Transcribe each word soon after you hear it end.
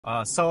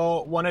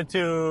So wanted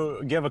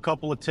to give a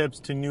couple of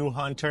tips to new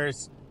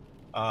hunters,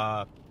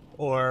 uh,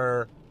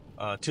 or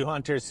to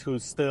hunters who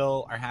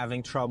still are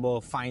having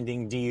trouble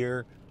finding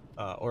deer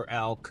or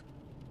elk,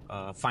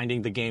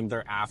 finding the game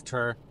they're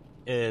after.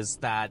 Is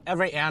that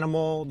every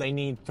animal, they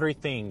need three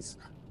things.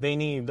 They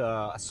need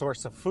a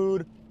source of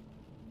food,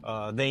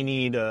 they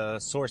need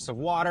a source of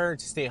water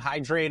to stay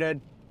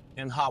hydrated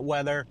in hot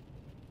weather,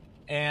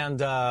 and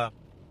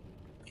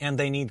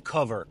they need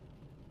cover.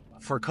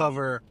 For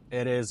cover,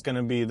 it is going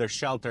to be their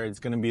shelter. It's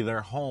going to be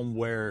their home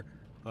where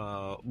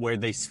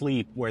they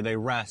sleep, where they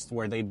rest,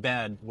 where they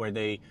bed, where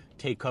they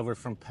take cover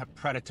from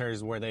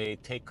predators, where they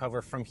take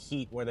cover from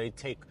heat, where they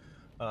take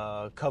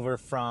cover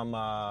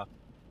uh,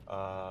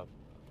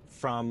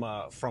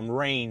 from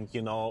rain,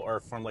 or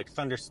from like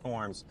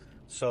thunderstorms.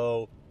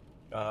 So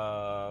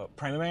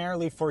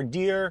primarily for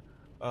deer,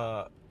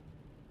 uh,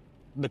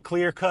 the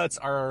clear cuts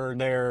are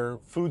their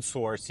food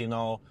source.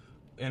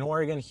 In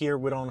Oregon here,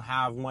 we don't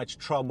have much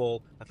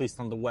trouble, at least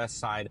on the west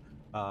side,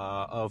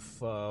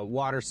 of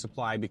water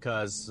supply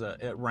because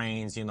it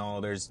rains.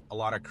 There's a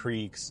lot of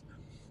creeks,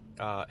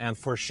 and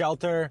for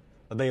shelter,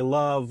 they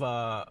love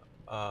uh,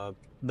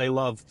 they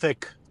love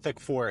thick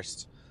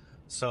forests.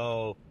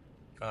 So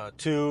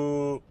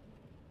to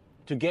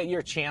get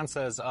your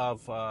chances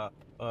of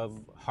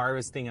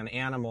harvesting an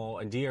animal,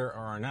 a deer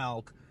or an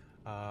elk,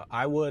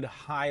 I would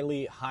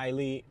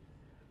highly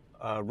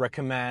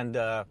recommend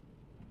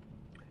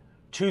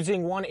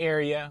choosing one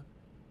area.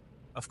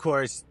 Of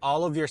course,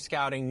 all of your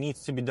scouting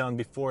needs to be done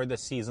before the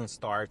season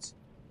starts,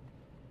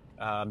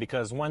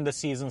 because when the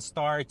season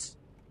starts,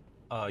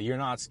 you're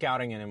not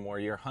scouting anymore,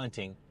 you're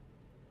hunting.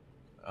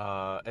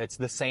 It's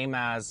the same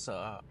as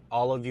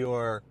all of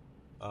your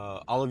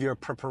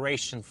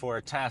preparation for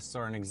a test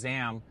or an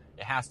exam.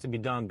 It has to be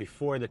done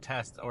before the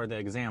test or the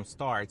exam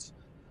starts.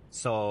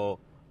 So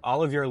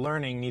all of your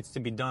learning needs to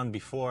be done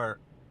before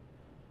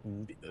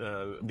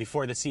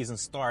the season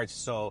starts.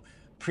 So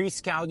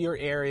pre-scout your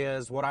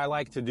areas. What I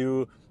like to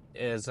do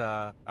is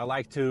I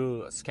like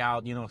to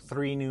scout,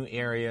 three new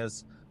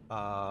areas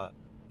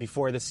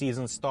before the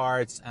season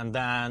starts, and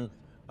then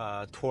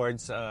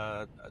towards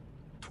the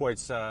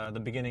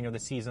beginning of the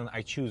season,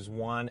 I choose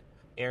one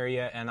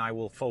area and I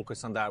will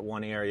focus on that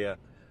one area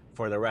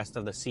for the rest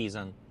of the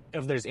season,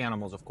 if there's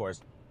animals, of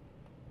course.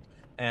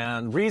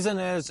 And reason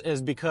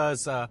is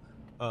because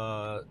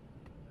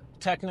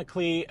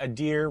technically a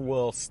deer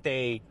will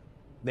stay,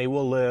 they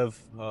will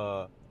live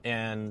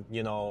in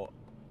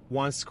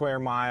 1 square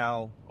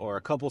mile or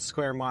a couple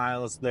square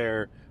miles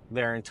their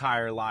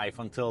entire life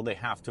until they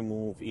have to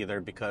move, either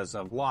because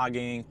of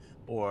logging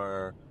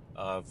or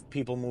of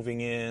people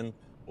moving in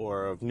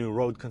or of new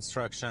road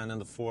construction in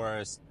the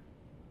forest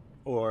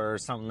or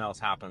something else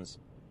happens.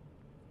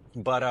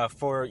 But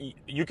for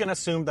you can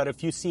assume that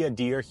if you see a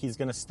deer, he's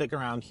going to stick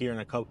around here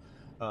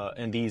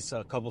in these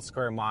couple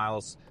square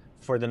miles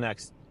for the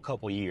next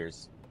couple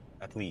years,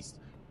 at least.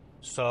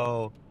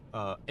 So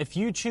if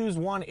you choose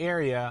one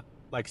area,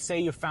 like say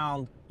you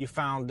found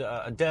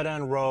a dead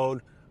end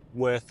road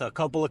with a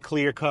couple of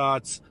clear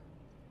cuts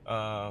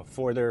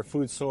for their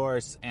food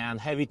source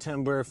and heavy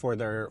timber for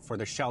their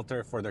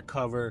shelter, for their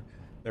cover,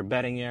 their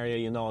bedding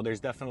area. There's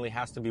definitely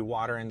has to be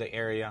water in the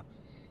area.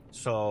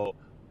 So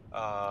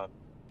uh,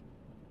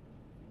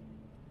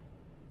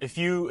 if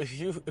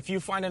you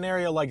find an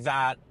area like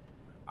that,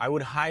 I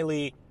would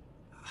highly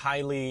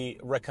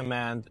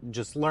recommend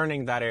just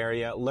learning that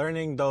area,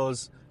 learning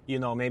those,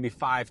 maybe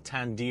 5,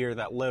 10 deer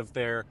that live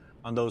there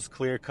on those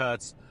clear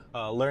cuts,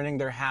 learning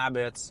their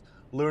habits,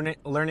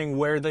 learning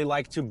where they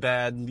like to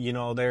bed,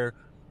 their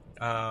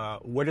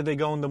where do they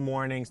go in the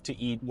mornings to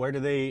eat,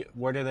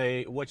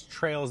 which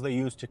trails they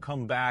use to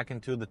come back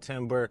into the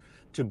timber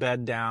to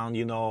bed down,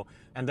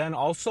 and then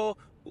also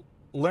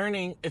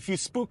learning if you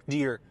spook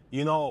deer,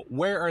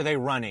 where are they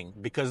running?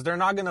 Because they're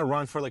not going to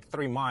run for like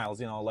 3 miles,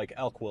 like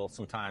elk will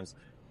sometimes.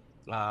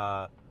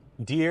 Uh,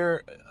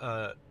 deer,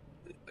 uh,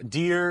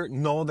 deer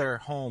know their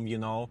home,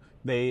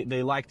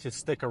 they like to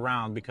stick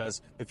around,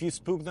 because if you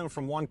spook them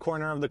from one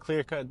corner of the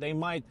clear cut, they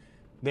might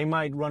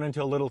run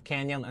into a little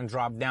canyon and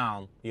drop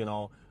down,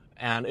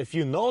 and if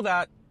you know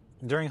that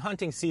during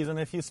hunting season,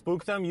 if you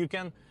spook them, you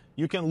can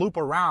loop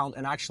around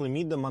and actually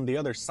meet them on the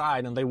other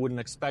side, and they wouldn't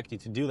expect you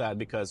to do that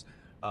because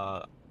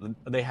uh,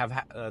 they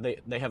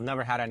have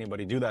never had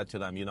anybody do that to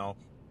them,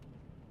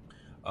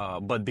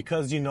 but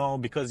because you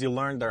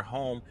learned their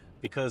home,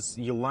 because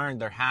you learned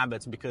their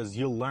habits, because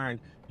you learned,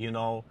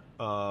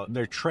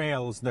 their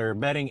trails, their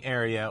bedding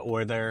area,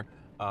 or their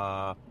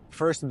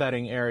first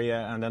bedding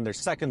area, and then their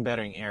second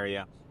bedding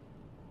area.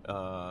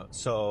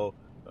 So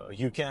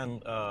you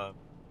can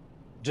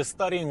just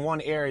studying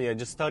one area,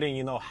 just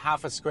studying,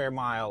 half a square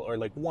mile or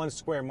like 1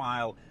 square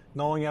mile,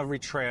 knowing every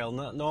trail,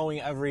 knowing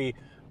every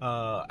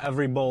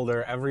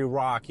boulder, every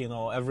rock,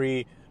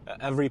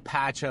 every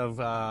patch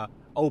of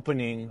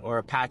opening or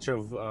a patch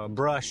of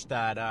brush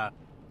that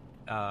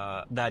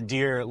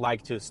deer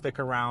like to stick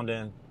around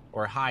in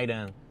or hide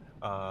in,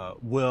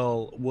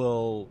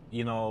 will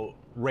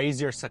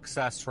raise your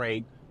success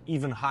rate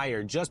even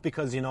higher, just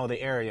because you know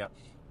the area.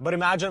 But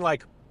imagine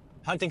like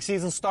hunting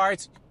season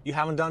starts, you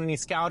haven't done any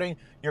scouting,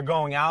 you're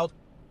going out.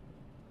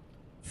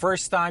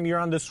 First time you're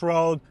on this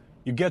road,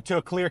 you get to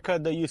a clear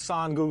cut that you saw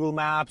on Google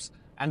Maps,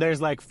 and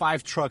there's like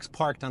 5 trucks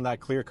parked on that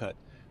clear cut.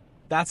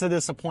 That's a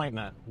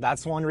disappointment.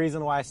 That's one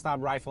reason why I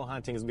stopped rifle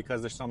hunting, is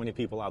because there's so many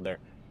people out there.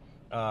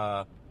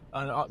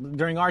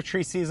 During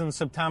archery season in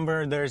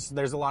September, there's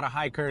a lot of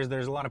hikers.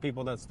 There's a lot of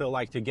people that still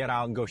like to get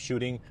out and go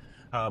shooting,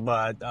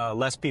 but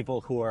less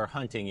people who are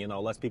hunting. You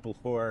know, less people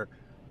who are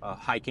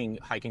hiking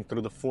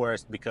through the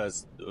forest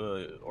because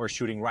or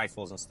shooting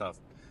rifles and stuff.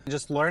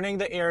 Just learning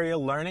the area,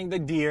 learning the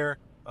deer,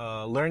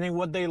 learning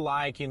what they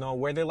like. You know,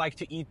 where they like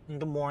to eat in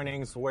the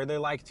mornings, where they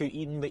like to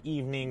eat in the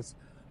evenings,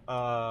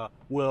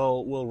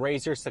 will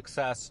raise your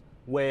success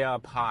way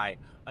up high.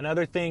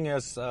 Another thing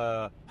is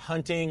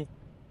hunting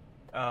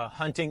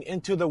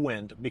into the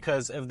wind,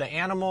 because if the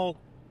animal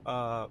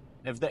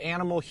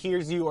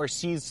hears you or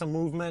sees some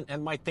movement, it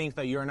might think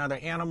that you're another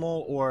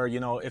animal, or you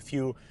know, if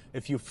you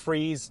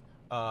freeze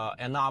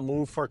and not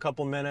move for a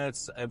couple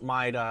minutes, it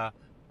might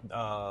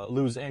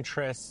lose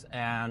interest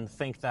and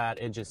think that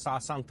it just saw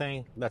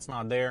something that's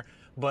not there.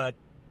 But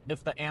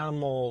if the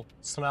animal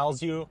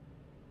smells you,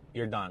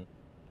 you're done.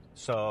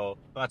 So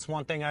that's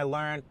one thing I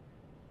learned.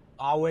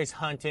 Always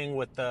hunting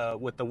with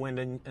the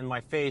wind in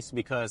my face,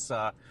 because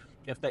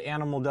if the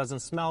animal doesn't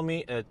smell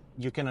me,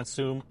 you can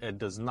assume it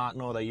does not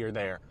know that you're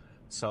there.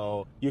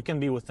 So you can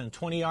be within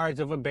 20 yards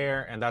of a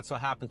bear, and that's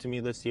what happened to me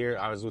this year.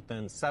 I was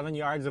within 7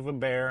 yards of a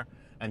bear,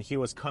 and he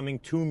was coming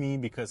to me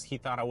because he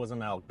thought I was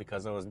an elk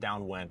because I was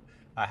downwind.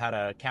 I had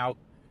a cow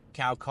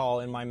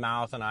call in my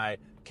mouth, and I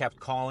kept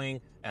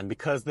calling, and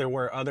because there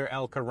were other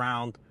elk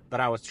around that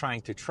I was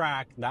trying to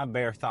track, that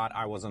bear thought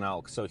I was an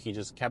elk. So he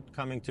just kept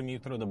coming to me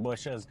through the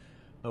bushes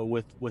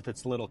with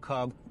its little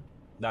cub.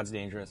 That's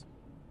dangerous.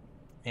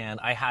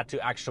 And I had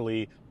to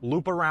actually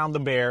loop around the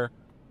bear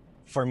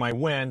for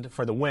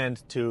the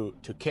wind to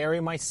carry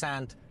my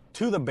scent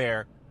to the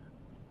bear.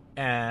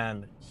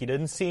 And he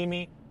didn't see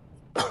me.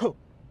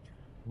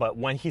 But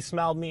when she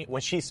smelled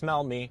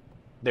me,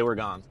 they were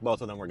gone.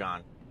 Both of them were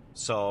gone.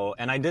 So,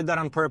 and I did that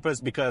on purpose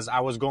because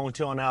I was going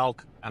to an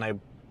elk, and I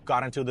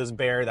got into this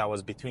bear that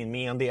was between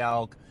me and the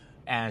elk,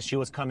 and she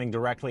was coming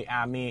directly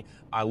at me.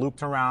 I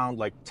looped around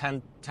like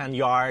 10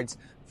 yards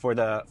for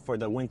the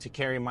wind to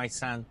carry my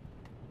scent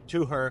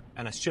to her,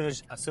 and as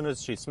soon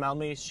as she smelled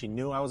me, she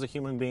knew I was a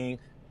human being.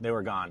 They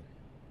were gone,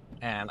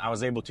 and I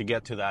was able to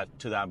get to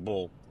that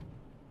bull.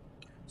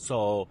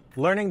 So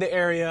learning the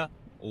area,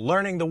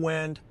 learning the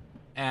wind,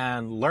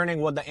 and learning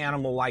what the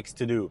animal likes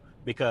to do,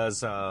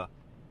 because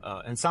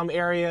in some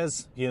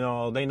areas, you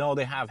know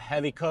they have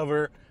heavy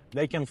cover,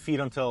 they can feed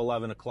until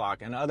 11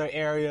 o'clock. In other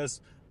areas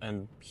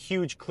and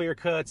huge clear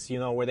cuts, you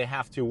know, where they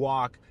have to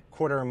walk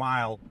quarter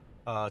mile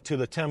to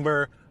the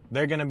timber,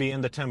 they're going to be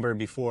in the timber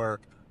before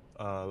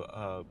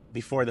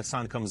the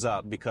sun comes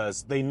up,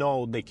 because they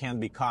know they can't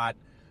be caught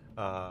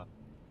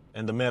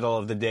in the middle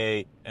of the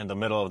day, in the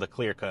middle of the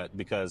clear cut,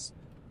 because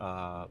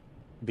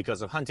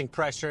of hunting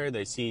pressure.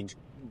 They see,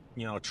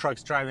 you know,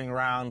 trucks driving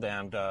around,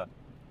 and the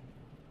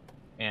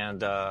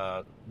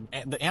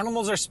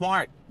animals are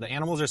smart. The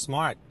animals are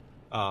smart.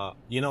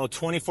 You know,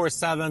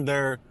 24/7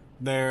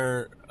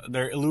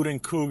 they're eluding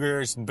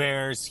cougars,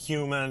 bears,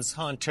 humans,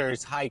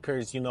 hunters,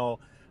 hikers. You know,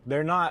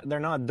 they're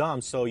not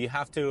dumb. So you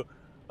have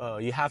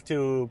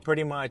to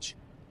pretty much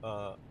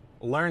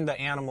learn the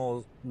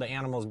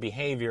animal's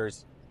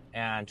behaviors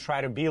and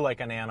try to be like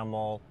an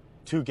animal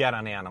to get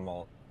an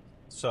animal.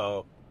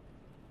 So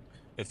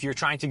if you're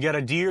trying to get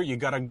a deer, you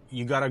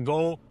gotta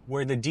go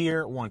where the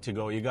deer want to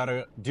go. You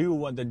gotta do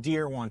what the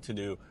deer want to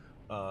do.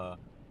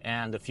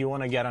 And if you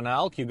want to get an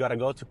elk, you gotta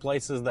go to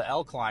places the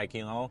elk like.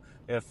 You know,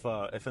 if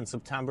in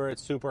September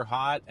it's super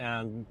hot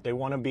and they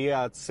want to be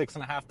at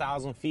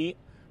 6,500 feet,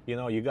 you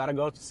know, you gotta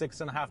go to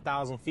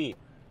 6,500 feet.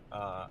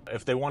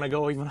 If they want to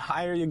go even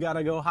higher, you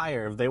gotta go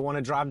higher. If they want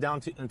to drop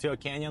down into a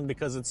canyon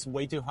because it's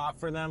way too hot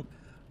for them,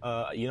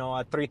 you know,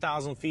 at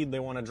 3,000 feet, they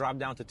want to drop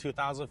down to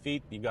 2,000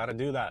 feet, you gotta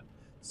do that.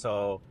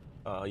 So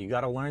you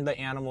gotta learn the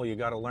animal, you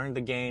gotta learn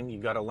the game, you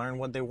gotta learn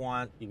what they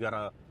want, you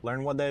gotta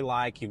learn what they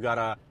like, you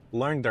gotta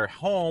learn their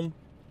home,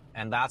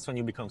 and that's when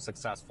you become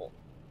successful.